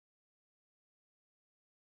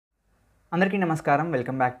అందరికీ నమస్కారం.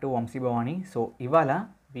 Welcome back to Vamsi Bhavani. So ఇవాళ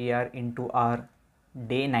we are in to are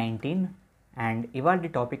day 19 and ఇవాళ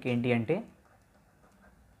టాపిక్ ఏంటి అంటే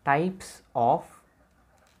types of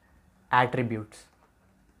attributes.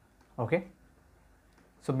 Okay,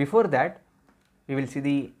 so before that we will see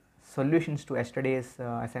the solutions to yesterday's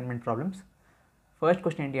assignment problems. First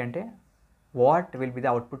question ఏంటి అంటే what will be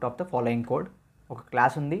the output of the following code. ఒక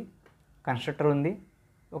class ఉంది, constructor ఉంది,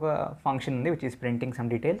 ఒక function ఉంది which is printing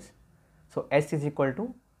some details. So s is equal to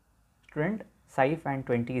student saif and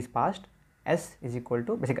 20 is passed. S is equal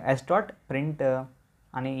to basically s dot print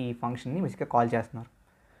అనే ఈ ఫంక్షన్ని బేసిక్గా call చేస్తున్నారు.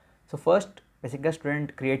 సో ఫస్ట్ బేసిక్గా స్టూడెంట్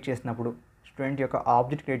క్రియేట్ చేసినప్పుడు, స్టూడెంట్ యొక్క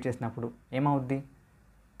ఆబ్జెక్ట్ క్రియేట్ చేసినప్పుడు ఏమవుద్ది,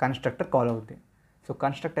 కన్స్ట్రక్టర్ కాల్ అవుద్ది. సో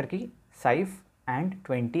కన్స్ట్రక్టర్కి సైఫ్ అండ్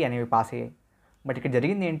 20 అనేవి పాస్ అయ్యాయి. బట్ ఇక్కడ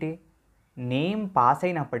జరిగింది ఏంటి, నేమ్ పాస్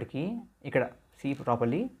అయినప్పటికీ ఇక్కడ సి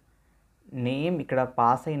ప్రాపర్లీ నేమ్ ఇక్కడ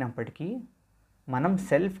పాస్ అయినప్పటికీ మనం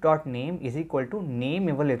self dot name is equal to name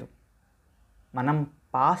ఇవ్వలేదు. మనం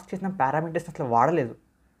పాస్ చేసిన పారామీటర్స్ అసలు వాడలేదు.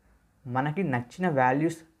 మనకి నచ్చిన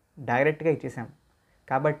వాల్యూస్ డైరెక్ట్గా ఇచ్చేసాం.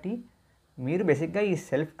 కాబట్టి మీరు బేసిక్గా ఈ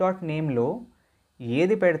సెల్ఫ్ డాట్ నేమ్లో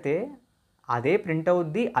ఏది పెడితే అదే ప్రింట్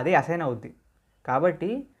అవుద్ది, అదే అసైన్ అవుద్ది.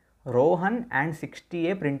 కాబట్టి రోహన్ అండ్ 60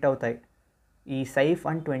 ప్రింట్ అవుతాయి, ఈ సైఫ్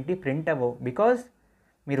అండ్ 20 ప్రింట్ అవ్వవు. బికాజ్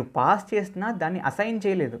మీరు పాస్ చేసినా దాన్ని అసైన్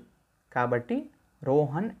చేయలేదు. కాబట్టి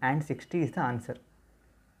Rohan and 60 is the answer.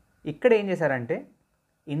 ఇక్కడ ఏం చేశారంటే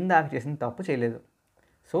ఇందాక చేసిన తప్పు చేయలేదు.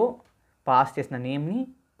 సో పాస్ చేసిన నేమ్ని,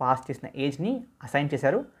 పాస్ చేసిన ఏజ్ని అసైన్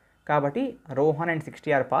చేశారు. కాబట్టి Rohan and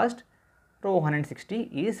 60 are passed. Rohan and 60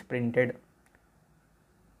 is printed.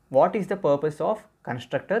 What is the purpose of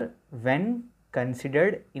constructor when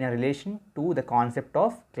considered in a relation to the concept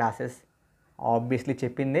of classes? Obviously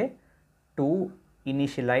చెప్పిందే, to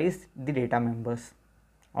initialise the data members.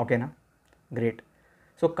 ఓకేనా, great.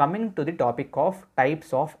 So coming to the topic of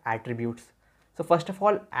types of attributes. So first of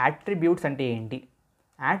all attributes అంటే ఏంటి?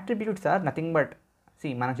 Attributes are nothing but,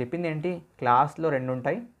 మనం చెప్పింది ఏంటి, క్లాస్లో రెండు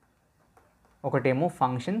ఉంటాయి, ఒకటేమో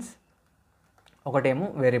ఫంక్షన్స్, ఒకటేమో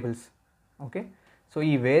వేరియబుల్స్. ఓకే, సో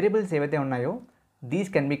ఈ వేరియబుల్స్ ఏవైతే ఉన్నాయో these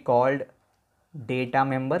can be called data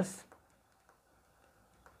members,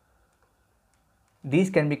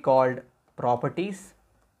 these can be called properties,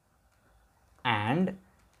 and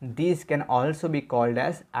these can also be called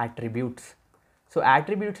as attributes. So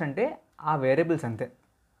attributes అంటే ఆ వేరియబుల్స్ అంతే,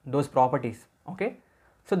 దోస్ ప్రాపర్టీస్. ఓకే,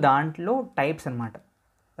 సో దాంట్లో types అన్నమాట,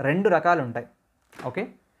 రెండు రకాలు ఉంటాయి. Okay,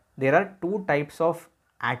 there are 2 types of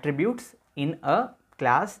attributes in a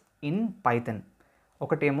class in Python.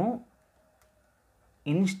 ఒకటేమో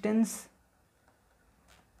instance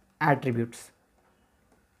attributes,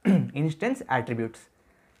 instance attributes.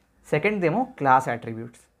 Second ఏమో class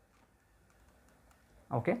attributes.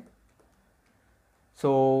 Okay, so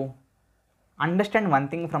understand one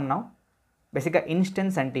thing from now. బేసిక్గా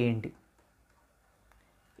instance అంటే ఏంటి?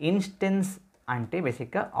 ఇన్స్టెన్స్ అంటే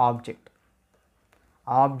బేసిక్గా ఆబ్జెక్ట్.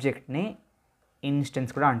 ఆబ్జెక్ట్ని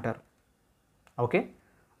ఇన్స్టెన్స్ కూడా అంటారు. ఓకే,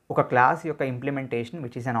 ఒక క్లాస్ యొక్క implementation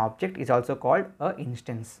which is an object is also called a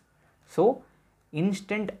instance. So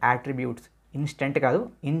instant attributes, instant కాదు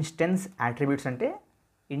ఇన్స్టెన్స్ యాట్రిబ్యూట్స్ అంటే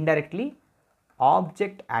indirectly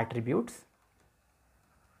object attributes.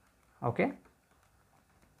 Okay,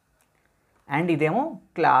 and ఇదేమో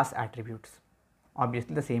class attributes,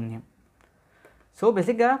 obviously the same name. So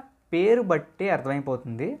బేసిక్గా పేరు బట్టే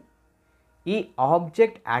అర్థమైపోతుంది, ఈ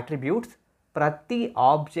ఆబ్జెక్ట్ యాట్రిబ్యూట్స్ ప్రతి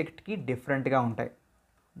ఆబ్జెక్ట్కి డిఫరెంట్గా ఉంటాయి.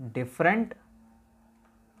 Different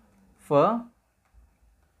for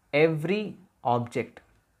every object.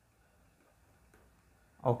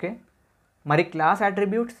 Okay, మరి class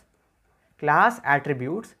attributes, class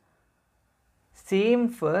attributes same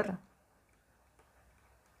for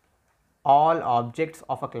all objects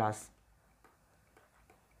of a class.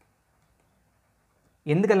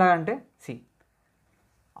 ఎందుకు ఎలా అంటే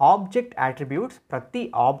ఆబ్జెక్ట్ యాట్రిబ్యూట్స్ ప్రతి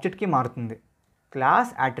ఆబ్జెక్ట్కి మారుతుంది.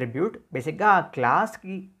 క్లాస్ యాట్రిబ్యూట్ బేసిక్గా ఆ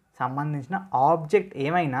క్లాస్కి సంబంధించిన ఆబ్జెక్ట్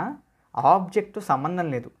ఏమైనా ఆబ్జెక్ట్తో సంబంధం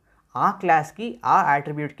లేదు, ఆ క్లాస్కి ఆ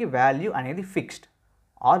యాట్రిబ్యూట్కి వాల్యూ అనేది ఫిక్స్డ్.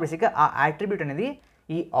 ఆర్ బేసిక్గా ఆ యాట్రిబ్యూట్ అనేది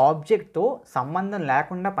ఈ ఆబ్జెక్ట్తో సంబంధం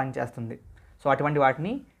లేకుండా పనిచేస్తుంది. సో అటువంటి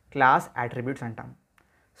వాటిని క్లాస్ యాట్రిబ్యూట్స్ అంటాం.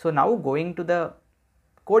 So now going to the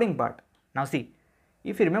coding part. Now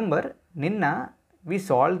if you remember, నిన్న వీ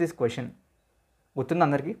సాల్వ్ దిస్ క్వశ్చన్. గుర్తుంది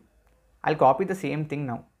అందరికీ? I copy the same thing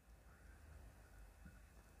now.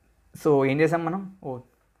 So ఏం చేసాం మనం,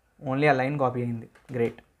 ఓన్లీ ఆ లైన్ కాపీ అయింది,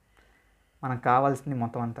 గ్రేట్. మనకు కావాల్సింది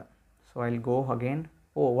మొత్తం అంతా. So I will go again.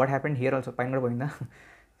 What happened here also, పైన కూడా పోయిందా?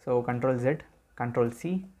 So Ctrl+Z, Ctrl+C,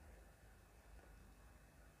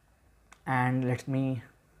 and let me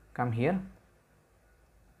come here,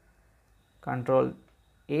 Ctrl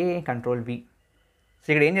A control V. So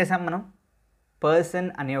ఇక్కడ ఏం చేసాం మనం, పర్సన్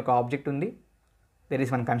అనే ఒక ఆబ్జెక్ట్ ఉంది, there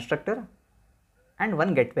is one constructor and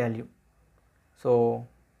one get value. So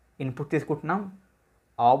input తీసుకుంటున్నాం,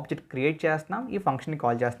 ఆబ్జెక్ట్ క్రియేట్ చేస్తున్నాం, ఈ ఫంక్షన్ని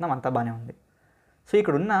కాల్ చేస్తున్నాం, అంతా బాగానే ఉంది. సో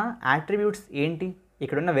ఇక్కడున్న యాట్రిబ్యూట్స్ ఏంటి,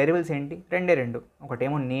 ఇక్కడున్న వేరియబుల్స్ ఏంటి, రెండు,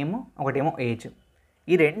 ఒకటేమో నేమ్, ఒకటేమో ఏజ్.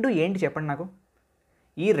 ఈ రెండు ఏంటి చెప్పండి నాకు.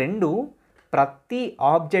 ఈ రెండు ప్రతి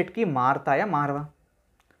ఆబ్జెక్ట్కి మారతాయా మారవా?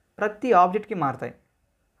 ప్రతి ఆబ్జెక్ట్కి మారతాయి.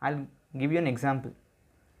 I give you an example.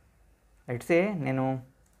 Let's say నేను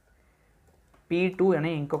P2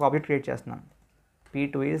 అనే ఇంకొక ఆబ్జెక్ట్ క్రియేట్ చేస్తున్నాను.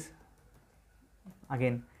 P2 is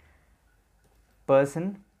again person.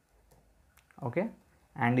 Okay,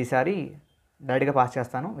 and ఈసారి డైరెక్ట్గా పాస్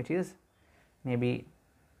చేస్తాను, విచ్ ఈజ్ మేబీ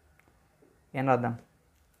ఏం రాద్దాం,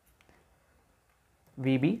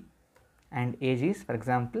 VB and age is for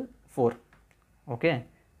example 4. Okay,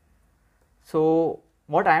 so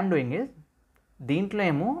what I am doing is, దీంట్లో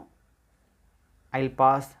ఏమో ఐ విల్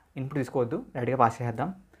పాస్, ఇన్పుట్ తీసుకోవద్దు, డైరెక్ట్గా పాస్ చేద్దాం,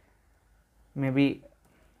 maybe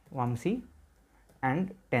Vamsi and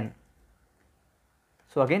 10.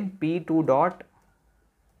 So again P2 dot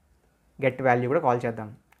get value కూడా కాల్ చేద్దాం.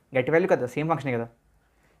 గెట్ వాల్యూ కదా, సేమ్ ఫంక్షనే కదా.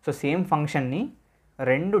 సో సేమ్ ఫంక్షన్ని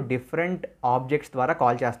రెండు డిఫరెంట్ ఆబ్జెక్ట్స్ ద్వారా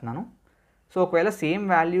కాల్ చేస్తున్నాను. సో ఒకవేళ సేమ్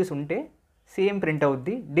వాల్యూస్ ఉంటే సేమ్ ప్రింట్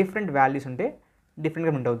అవుద్ది, డిఫరెంట్ వాల్యూస్ ఉంటే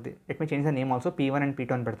డిఫరెంట్గా ప్రింట్ అవుద్ది. Let me change the name also, P1 and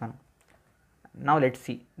P2 అని పెడతాను. Now let's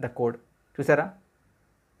see the code. చూసారా,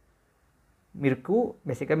 మీకు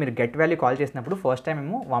బేసిక్గా మీరు గెట్ వాల్యూ కాల్ చేసినప్పుడు ఫస్ట్ టైం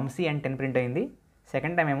ఏమో వంశీ అండ్ 10 ప్రింట్ అయింది,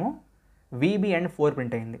 సెకండ్ టైం ఏమో VB అండ్ 4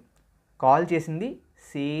 ప్రింట్ అయింది. కాల్ చేసింది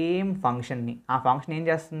సేమ్ ఫంక్షన్ని. ఆ ఫంక్షన్ ఏం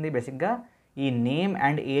చేస్తుంది, బేసిక్గా ఈ నేమ్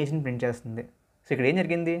అండ్ ఏజ్ని ప్రింట్ చేస్తుంది. సో ఇక్కడ ఏం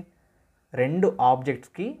జరిగింది, రెండు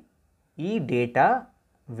ఆబ్జెక్ట్స్కి ఈ డేటా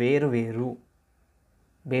వేరు వేరు.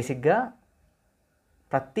 బేసిక్గా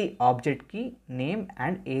ప్రతి ఆబ్జెక్ట్కి name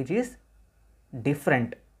and age is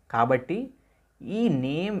different. కాబట్టి ఈ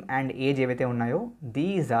నేమ్ అండ్ ఏజ్ ఏవైతే ఉన్నాయో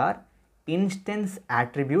these are instance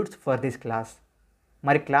attributes for this class.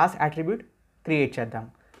 మరి క్లాస్ యాట్రిబ్యూట్ క్రియేట్ చేద్దాం.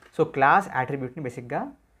 సో క్లాస్ యాట్రిబ్యూట్ని బేసిక్గా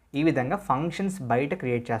ఈ విధంగా ఫంక్షన్స్ బయట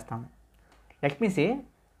క్రియేట్ చేస్తాం. Let me say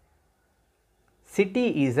city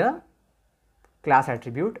is a class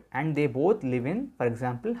attribute and they both live in, for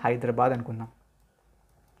example, Hyderabad అనుకుందాం,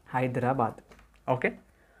 హైదరాబాద్. ఓకే,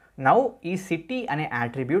 నౌ ఈ city అనే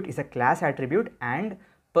attribute is a class attribute and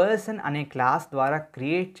person అనే క్లాస్ ద్వారా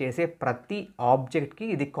క్రియేట్ చేసే ప్రతి ఆబ్జెక్ట్కి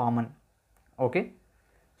ఇది common. Okay,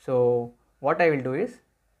 so what I will do is,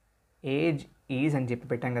 age is అని చెప్పి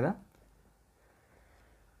పెట్టాం కదా,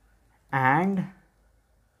 అండ్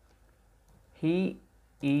హీ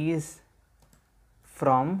ఈజ్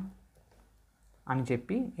ఫ్రమ్ అని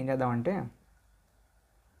చెప్పి ఏం చేద్దామంటే,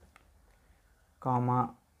 కామా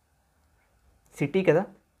సిటీ కదా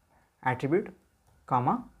attribute,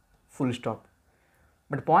 comma full stop.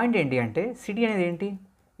 But point ఏంటి అంటే, సిటీ అనేది ఏంటి,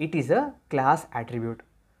 it is a class attribute.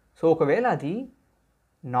 So ఒకవేళ అది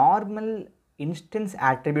నార్మల్ ఇన్స్టెన్స్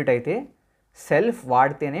యాట్రిబ్యూట్ అయితే సెల్ఫ్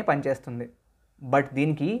వాడితేనే పనిచేస్తుంది. బట్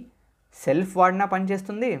దీనికి సెల్ఫ్ వాడినా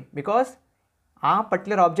పనిచేస్తుంది, బికాస్ ఆ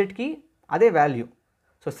పర్టికులర్ ఆబ్జెక్ట్కి అదే వాల్యూ.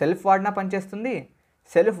 సో సెల్ఫ్ వాడినా పనిచేస్తుంది,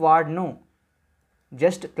 సెల్ఫ్ వాడను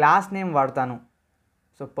జస్ట్ క్లాస్ నేమ్ వాడతాను,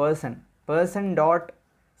 సో పర్సన్ డాట్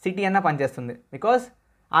సిటీ అన్న పనిచేస్తుంది, బికాస్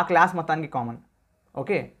ఆ క్లాస్ మొత్తానికి common.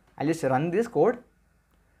 Okay, I just run this code.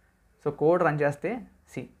 So code run చేస్తే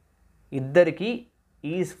సి, ఇద్దరికి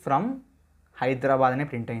ఈజ్ ఫ్రమ్ హైదరాబాద్ అనే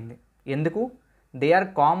ప్రింట్ అయింది. ఎందుకు, they are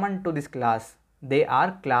common to this class, they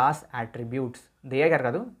are class attributes. They are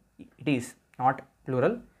కాదు, it is not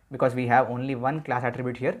plural, because we have only one class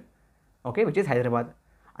attribute here, okay, which is Hyderabad.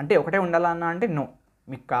 అంటే ఒకటే ఉండాలన్నా అంటే no,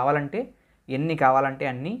 మీకు కావాలంటే ఎన్ని కావాలంటే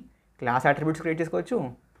అన్ని క్లాస్ అట్రిబ్యూట్స్ క్రియేట్ చేసుకోవచ్చు,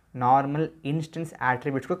 నార్మల్ ఇన్స్టెన్స్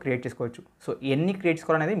అట్రిబ్యూట్స్ కూడా క్రియేట్ చేసుకోవచ్చు. సో ఎన్ని క్రియేట్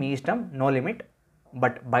చేసుకోవాలనేది మీ ఇష్టం, నో లిమిట్.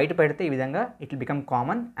 బట్ బయట పెడితే ఈ విధంగా it will become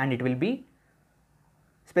common and it will be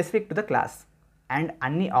specific to the class and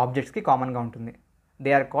అన్ని ఆబ్జెక్ట్స్కి కామన్గా ఉంటుంది.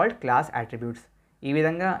 They are called class attributes. ఈ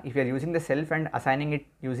విధంగా if you're using the self and assigning it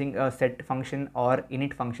using a set function are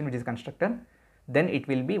init function which is constructor, then it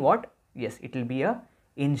will be what, yes, it will be a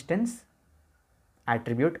instance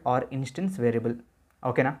attribute or instance variable.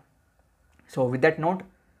 Okay na? So with that note,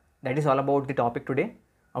 that is all about the topic today.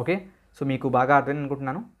 Okay, so meeku baga ardham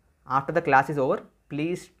anukuntunnanu. After the class is over,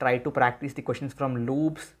 please try to practice the questions from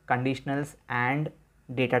loops, conditionals and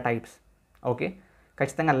data types. Okay,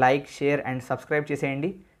 ఖచ్చితంగా like, share and subscribe చేసేయండి.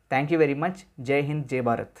 Thank you very much. జై హింద్, జై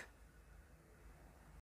భారత్.